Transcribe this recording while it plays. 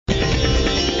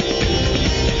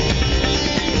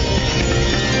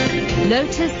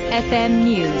Lotus FM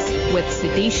News with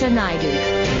Sudisha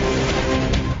Naidu.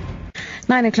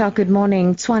 9 o'clock, good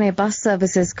morning. Tshwane Bus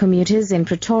Services commuters in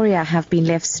Pretoria have been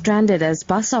left stranded as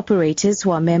bus operators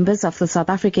who are members of the South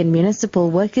African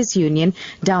Municipal Workers Union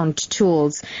downed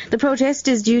tools. The protest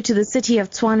is due to the city of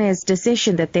Tshwane's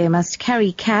decision that they must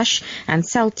carry cash and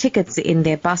sell tickets in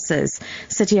their buses.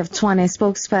 City of Tshwane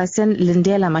spokesperson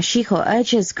Lindela Mashiko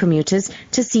urges commuters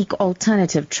to seek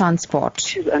alternative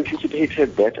transport. It is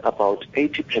anticipated that about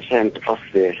 80% of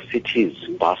the city's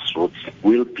bus routes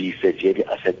will be severely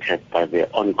affected by the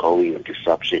ongoing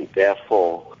disruption.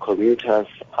 Therefore, commuters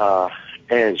are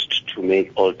urged to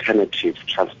make alternative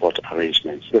transport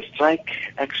arrangements. The strike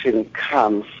action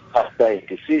comes after a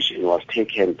decision was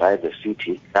taken by the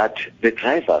city that the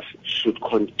drivers should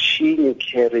continue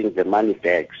carrying the money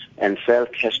bags and sell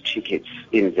cash tickets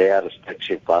in their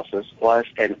respective buses, whilst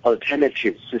an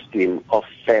alternative system of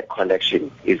fare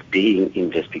collection is being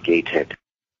investigated.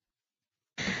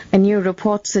 A new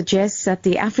report suggests that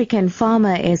the African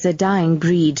farmer is a dying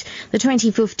breed. The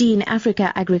 2015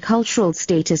 Africa Agricultural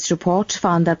Status Report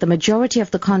found that the majority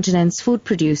of the continent's food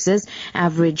producers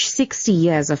average 60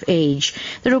 years of age.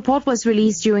 The report was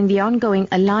released during the ongoing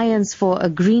Alliance for a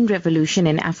Green Revolution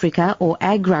in Africa, or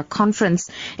AGRA, conference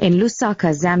in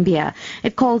Lusaka, Zambia.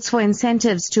 It calls for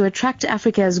incentives to attract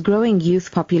Africa's growing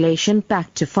youth population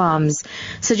back to farms,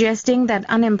 suggesting that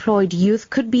unemployed youth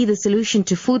could be the solution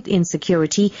to food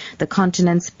insecurity, the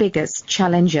continent's biggest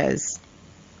challenges.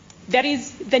 There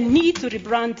is the need to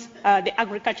rebrand the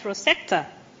agricultural sector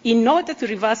in order to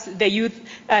reverse the youth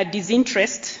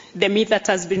disinterest, the myth that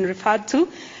has been referred to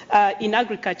in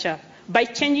agriculture, by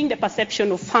changing the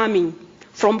perception of farming,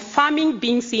 from farming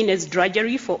being seen as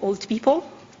drudgery for old people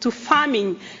to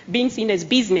farming being seen as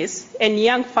business and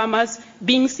young farmers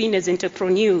being seen as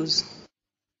entrepreneurs.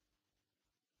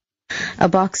 A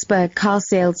Boksburg car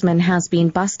salesman has been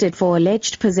busted for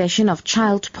alleged possession of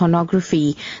child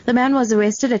pornography. The man was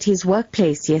arrested at his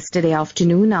workplace yesterday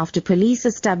afternoon after police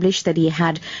established that he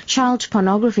had child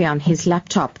pornography on his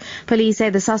laptop. Police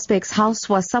say the suspect's house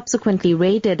was subsequently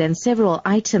raided and several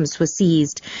items were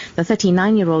seized. The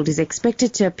 39-year-old is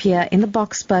expected to appear in the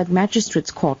Boksburg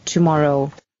Magistrates Court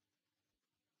tomorrow.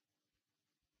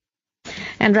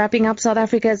 And wrapping up, South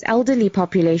Africa's elderly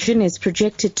population is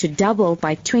projected to double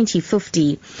by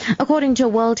 2050. According to a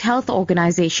World Health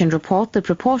Organization report, the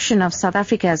proportion of South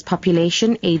Africa's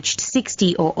population aged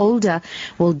 60 or older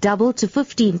will double to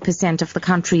 15% of the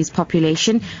country's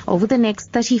population over the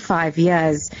next 35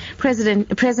 years.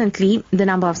 Presently, the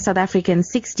number of South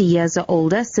Africans 60 years or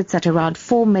older sits at around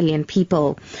 4 million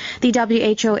people. The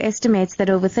WHO estimates that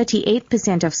over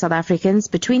 38% of South Africans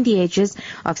between the ages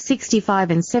of 65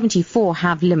 and 74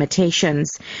 have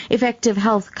limitations. Effective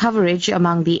health coverage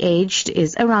among the aged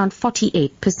is around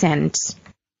 48%.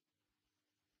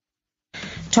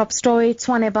 Top story,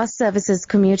 Tshwane Bus Services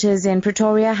commuters in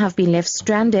Pretoria have been left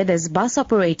stranded as bus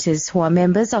operators who are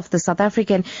members of the South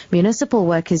African Municipal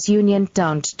Workers Union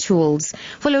downed tools.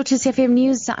 For Lotus FM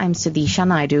News, I'm Sudisha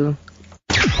Naidu.